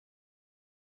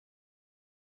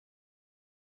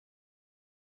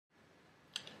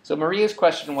So Maria's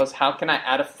question was, how can I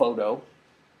add a photo?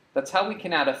 That's how we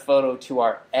can add a photo to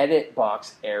our edit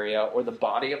box area or the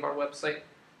body of our website.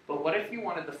 But what if you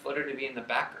wanted the footer to be in the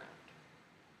background?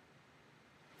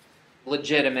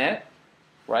 Legitimate,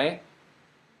 right?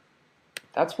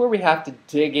 That's where we have to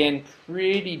dig in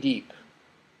pretty deep,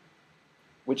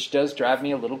 which does drive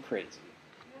me a little crazy.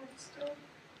 Yeah, it's still.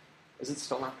 Is it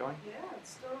still not going? Yeah,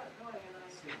 it's still not going.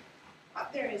 And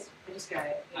there it is. I just got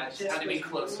it. I just had to be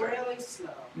closer. Really slow.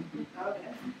 Okay.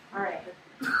 All right.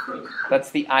 That's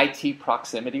the IT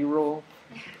proximity rule.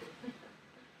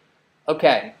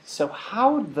 Okay, so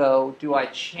how, though, do I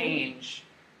change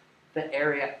the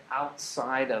area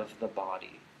outside of the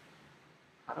body?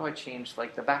 How do I change,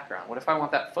 like, the background? What if I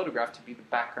want that photograph to be the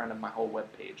background of my whole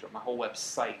web page or my whole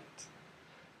website?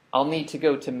 I'll need to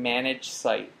go to Manage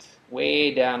Site,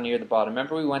 way down near the bottom.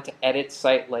 Remember we went to Edit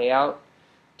Site Layout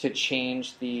to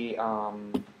change the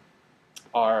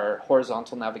our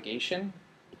horizontal navigation?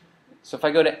 So if I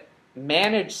go to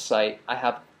Manage Site, I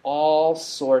have all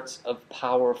sorts of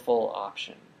powerful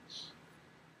options.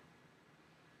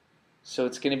 So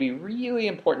it's going to be really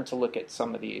important to look at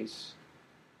some of these.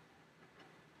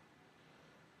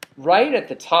 Right at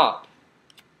the top,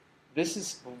 this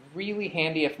is really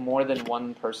handy if more than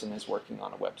one person is working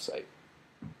on a website.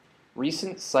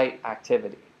 Recent site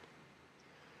activity.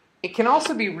 It can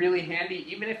also be really handy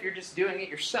even if you're just doing it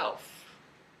yourself,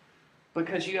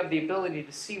 because you have the ability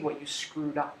to see what you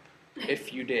screwed up,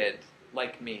 if you did,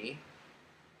 like me.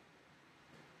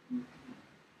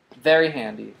 Very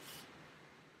handy.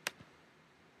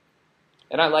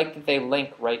 And I like that they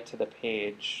link right to the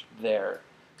page there.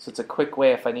 So it's a quick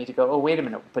way if I need to go, oh, wait a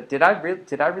minute, but did I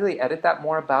really edit that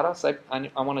more about us? I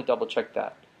want to double check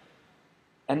that.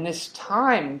 And this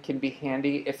time can be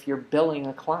handy if you're billing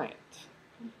a client.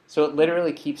 So it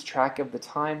literally keeps track of the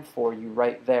time for you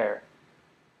right there.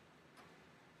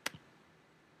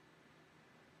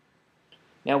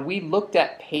 Now we looked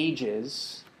at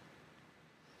pages.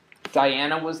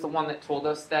 Diana was the one that told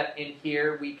us that in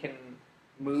here we can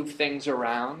move things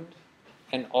around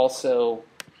and also...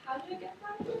 How did it get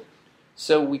that?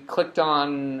 So we clicked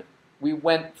on, we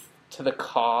went to the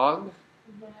cog,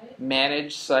 Right.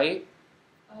 Manage Site,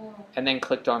 Oh. and then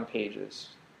clicked on Pages.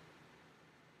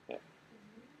 Yeah.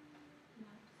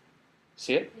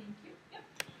 See it? Thank you. Yep.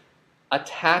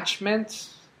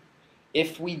 Attachments.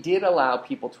 If we did allow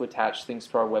people to attach things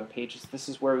to our web pages, this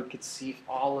is where we could see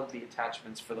all of the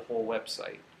attachments for the whole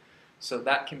website. So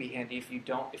that can be handy if you've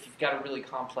got a really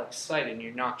complex site and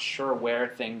you're not sure where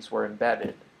things were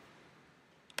embedded.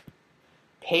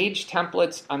 Page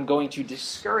templates I'm going to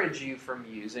discourage you from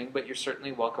using, but you're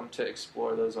certainly welcome to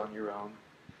explore those on your own.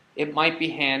 It might be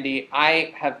handy.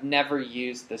 I have never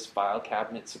used this file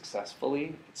cabinet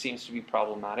successfully. It seems to be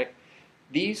problematic.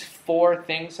 These 4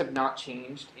 things have not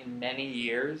changed in many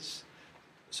years,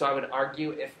 so I would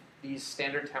argue if these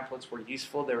standard templates were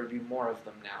useful, there would be more of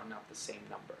them now, not the same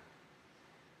number.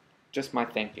 Just my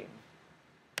thinking.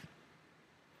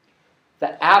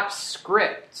 The app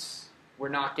scripts we're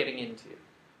not getting into,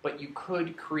 but you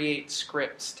could create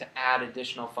scripts to add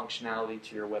additional functionality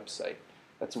to your website.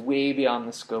 That's way beyond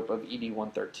the scope of ED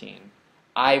 113.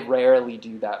 I rarely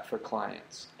do that for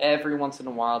clients. Every once in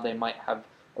a while they might have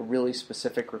a really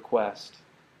specific request.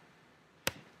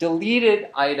 Deleted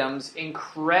items,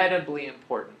 incredibly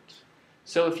important.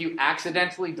 So if you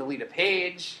accidentally delete a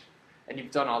page and you've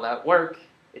done all that work,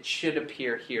 it should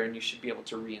appear here and you should be able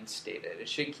to reinstate it. It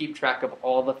should keep track of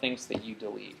all the things that you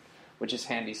delete, which is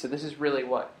handy. So this is really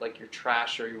what? Like your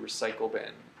trash or your recycle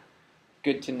bin.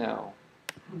 Good to know.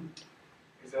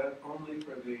 Is that only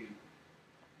for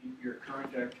your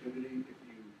current activity if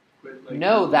you quit? Like,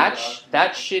 No,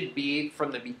 that should be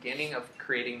from the beginning of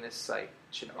creating this site.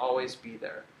 It should always be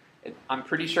there. I'm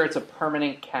pretty sure it's a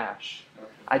permanent cache. Okay.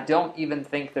 I don't even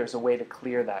think there's a way to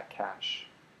clear that cache.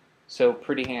 So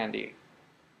pretty handy.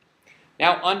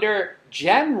 Now under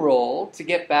general, to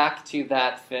get back to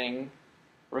that thing,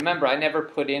 remember I never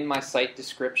put in my site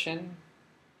description.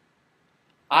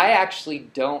 I actually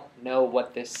don't know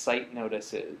what this site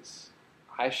notice is.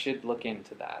 I should look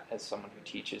into that as someone who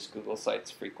teaches Google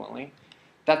Sites frequently.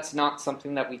 That's not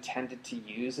something that we tended to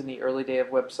use in the early day of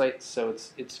websites, so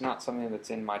it's not something that's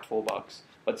in my toolbox.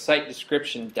 But site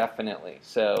description, definitely.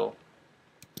 So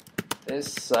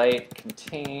this site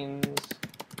contains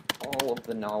all of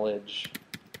the knowledge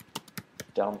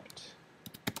dumped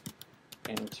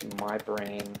into my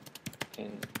brain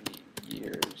in the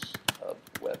years of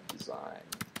web design.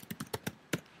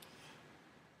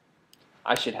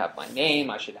 I should have my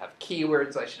name, I should have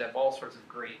keywords, I should have all sorts of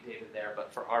great data there,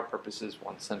 but for our purposes,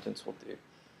 one sentence will do.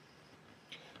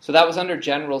 So that was under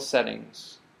general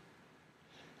settings.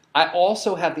 I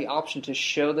also have the option to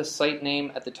show the site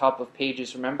name at the top of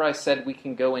pages. Remember I said we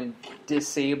can go and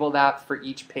disable that for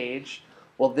each page?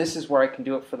 Well, this is where I can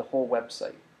do it for the whole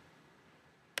website.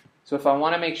 So if I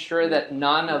want to make sure that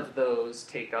none of those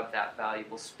take up that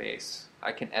valuable space,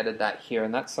 I can edit that here,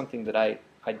 and that's something that I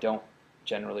don't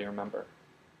generally remember.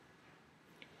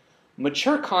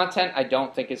 Mature content I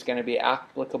don't think is going to be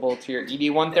applicable to your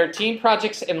ED 113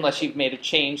 projects unless you've made a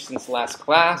change since last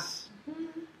class.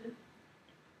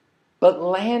 But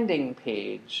landing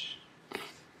page,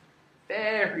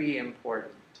 very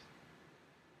important.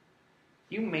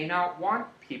 You may not want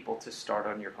people to start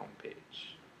on your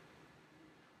homepage.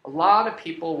 A lot of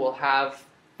people will have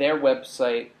their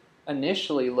website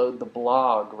initially load the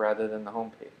blog rather than the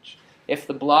homepage. If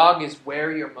the blog is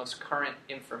where your most current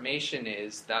information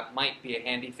is, that might be a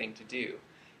handy thing to do.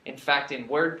 In fact, in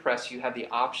WordPress, you have the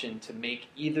option to make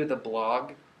either the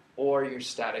blog or your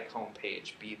static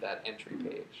homepage be that entry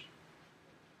page.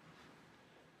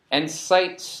 And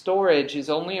site storage is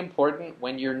only important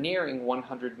when you're nearing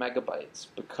 100 megabytes,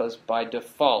 because by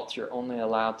default, you're only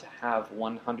allowed to have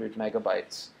 100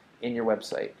 megabytes in your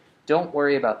website. Don't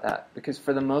worry about that, because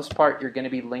for the most part, you're going to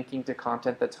be linking to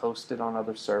content that's hosted on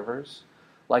other servers,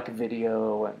 like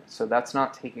video, and so that's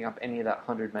not taking up any of that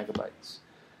 100 megabytes.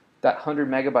 That 100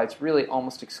 megabytes really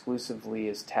almost exclusively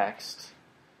is text,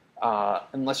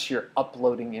 unless you're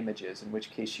uploading images, in which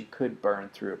case you could burn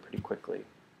through it pretty quickly.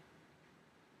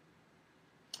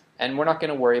 And we're not going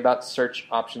to worry about search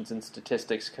options and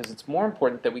statistics because it's more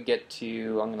important that we get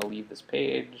to, I'm going to leave this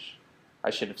page, I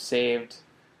should have saved,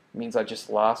 it means I just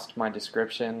lost my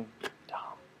description.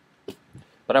 Dumb.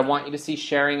 But I want you to see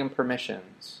sharing and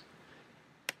permissions.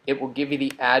 It will give you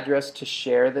the address to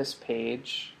share this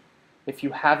page. If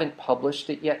you haven't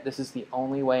published it yet, this is the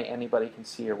only way anybody can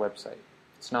see your website.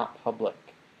 It's not public.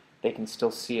 They can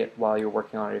still see it while you're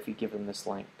working on it if you give them this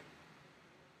link.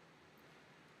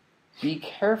 Be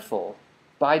careful.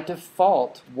 By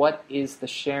default, what is the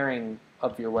sharing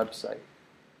of your website?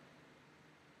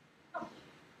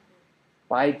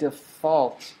 By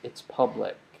default, it's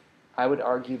public. I would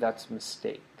argue that's a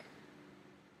mistake.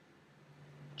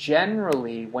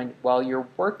 Generally, while you're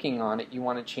working on it, you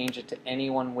want to change it to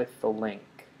anyone with the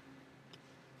link.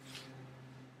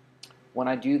 When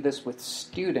I do this with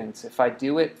students, if I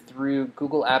do it through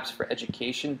Google Apps for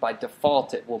Education, by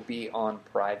default it will be on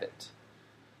private.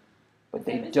 But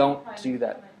they don't do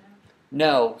that.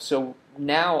 No, so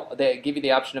now they give you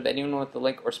the option of anyone with the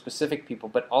link or specific people,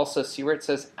 but also see where it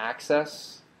says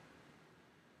access?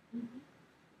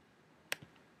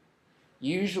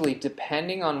 Usually,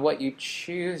 depending on what you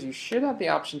choose, you should have the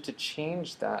option to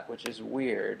change that, which is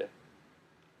weird.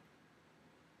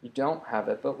 You don't have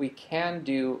it, but we can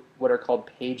do what are called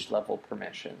page level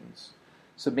permissions.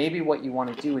 So maybe what you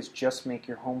want to do is just make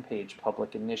your homepage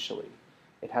public initially.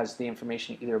 It has the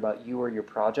information either about you or your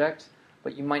project,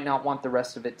 but you might not want the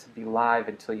rest of it to be live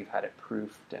until you've had it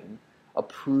proofed and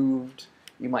approved.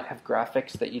 You might have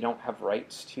graphics that you don't have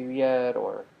rights to yet,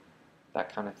 or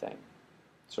that kind of thing.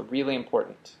 So really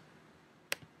important.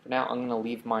 For now, I'm going to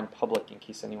leave mine public in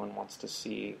case anyone wants to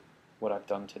see what I've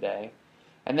done today.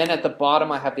 And then at the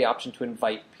bottom, I have the option to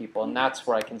invite people, and that's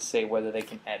where I can say whether they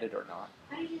can edit or not.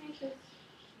 How did you make those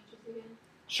pages again?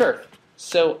 Sure.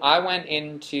 So I went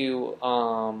into,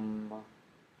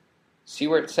 see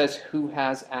where it says who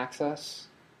has access?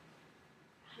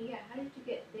 Yeah, how did you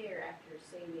get there after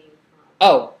saving?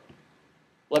 Oh,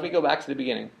 let me go back to the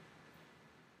beginning.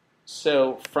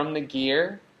 So from the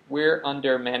gear, we're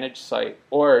under Manage Site,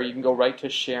 or you can go right to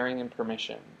Sharing and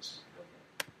Permissions.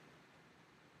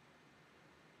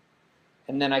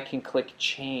 And then I can click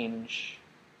Change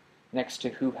next to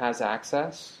who has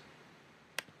access.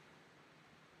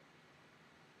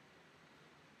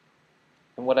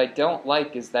 And what I don't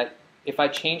like is that if I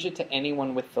change it to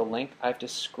anyone with the link, I have to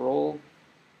scroll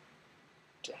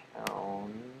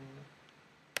down.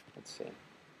 Let's see.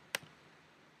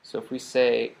 So if we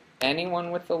say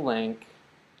anyone with the link,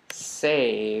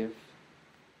 save,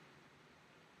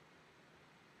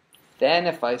 then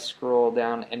if I scroll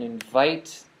down and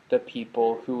invite the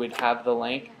people who would have the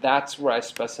link, that's where I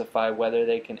specify whether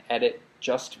they can edit,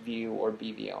 just view, or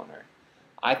be the owner.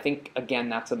 I think, again,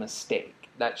 that's a mistake.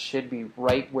 That should be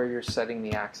right where you're setting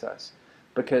the access.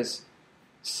 Because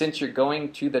since you're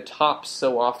going to the top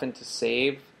so often to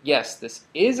save, yes, this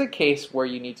is a case where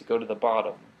you need to go to the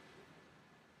bottom.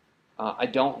 I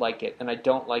don't like it, and I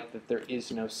don't like that there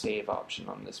is no save option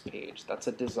on this page. That's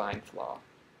a design flaw.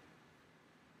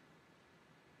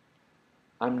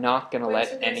 I'm not going to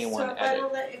let anyone edit.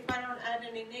 If I don't add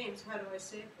any names, how do I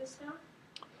save this now?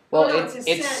 Well, Oh, no, it's a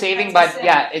send, saving that's by a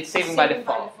send. it's saving by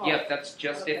default. default. Yep, that's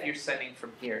just if Okay. you're sending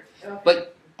from here. Okay.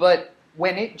 But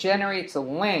when it generates a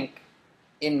link,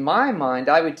 in my mind,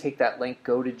 I would take that link,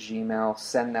 go to Gmail,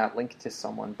 send that link to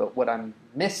someone. But what I'm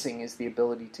missing is the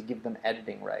ability to give them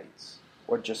editing rights,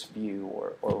 or just view,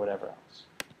 or whatever else.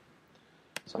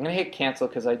 So I'm going to hit cancel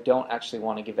because I don't actually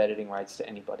want to give editing rights to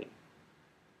anybody.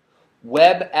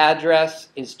 Web address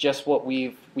is just what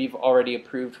we've already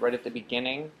approved right at the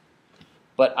beginning,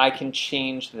 but I can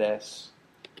change this.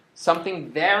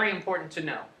 Something very important to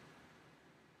know.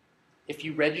 If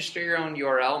you register your own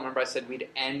URL, remember I said we'd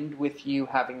end with you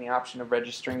having the option of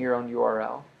registering your own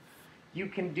URL, you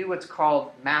can do what's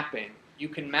called mapping. You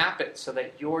can map it so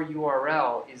that your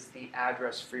URL is the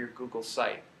address for your Google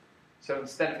site. So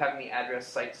instead of having the address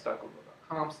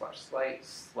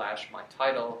sites.google.com/site/my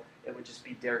title, it would just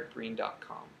be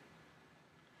derekbreen.com.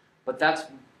 But that's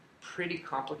pretty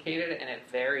complicated, and it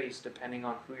varies depending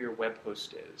on who your web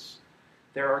host is.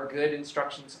 There are good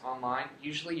instructions online.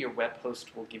 Usually your web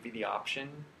host will give you the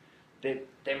option. They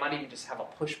might even just have a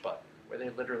push button where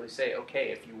they literally say, okay,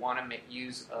 if you want to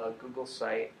use a Google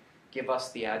site, give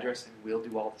us the address and we'll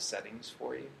do all the settings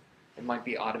for you. It might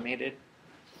be automated.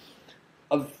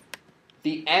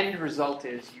 The end result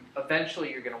is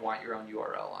eventually you're going to want your own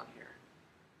URL on here.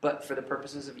 But for the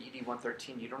purposes of ED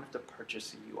 113, you don't have to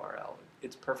purchase a URL.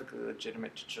 It's perfectly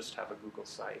legitimate to just have a Google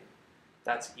site.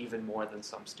 That's even more than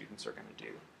some students are going to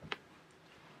do.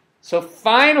 So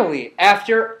finally,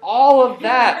 after all of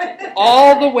that,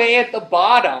 all the way at the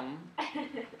bottom,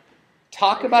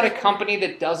 talk about a company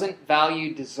that doesn't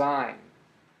value design.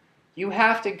 You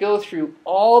have to go through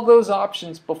all those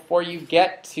options before you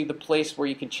get to the place where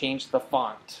you can change the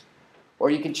font, or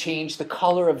you can change the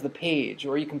color of the page,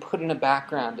 or you can put in a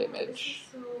background image.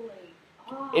 This is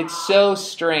so like, It's so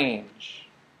strange.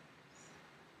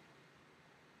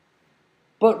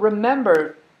 But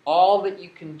remember all that you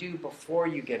can do before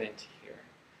you get into here.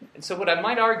 And so what I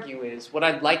might argue is, what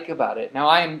I like about it, now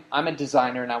I'm a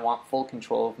designer and I want full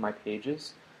control of my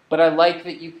pages, but I like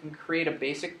that you can create a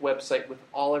basic website with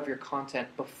all of your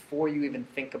content before you even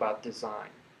think about design.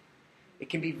 It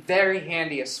can be very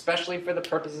handy, especially for the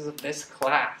purposes of this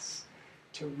class,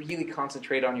 to really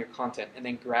concentrate on your content and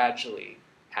then gradually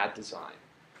add design.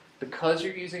 Because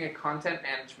you're using a content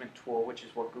management tool, which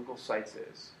is what Google Sites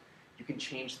is, you can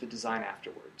change the design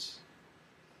afterwards.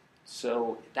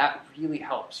 So that really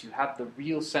helps. You have the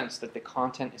real sense that the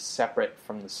content is separate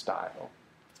from the style.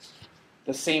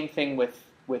 The same thing with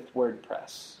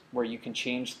WordPress, where you can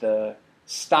change the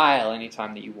style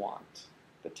anytime that you want,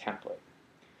 the template.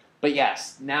 But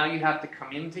yes, now you have to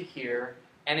come into here,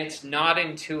 and it's not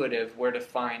intuitive where to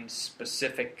find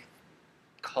specific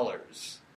colors.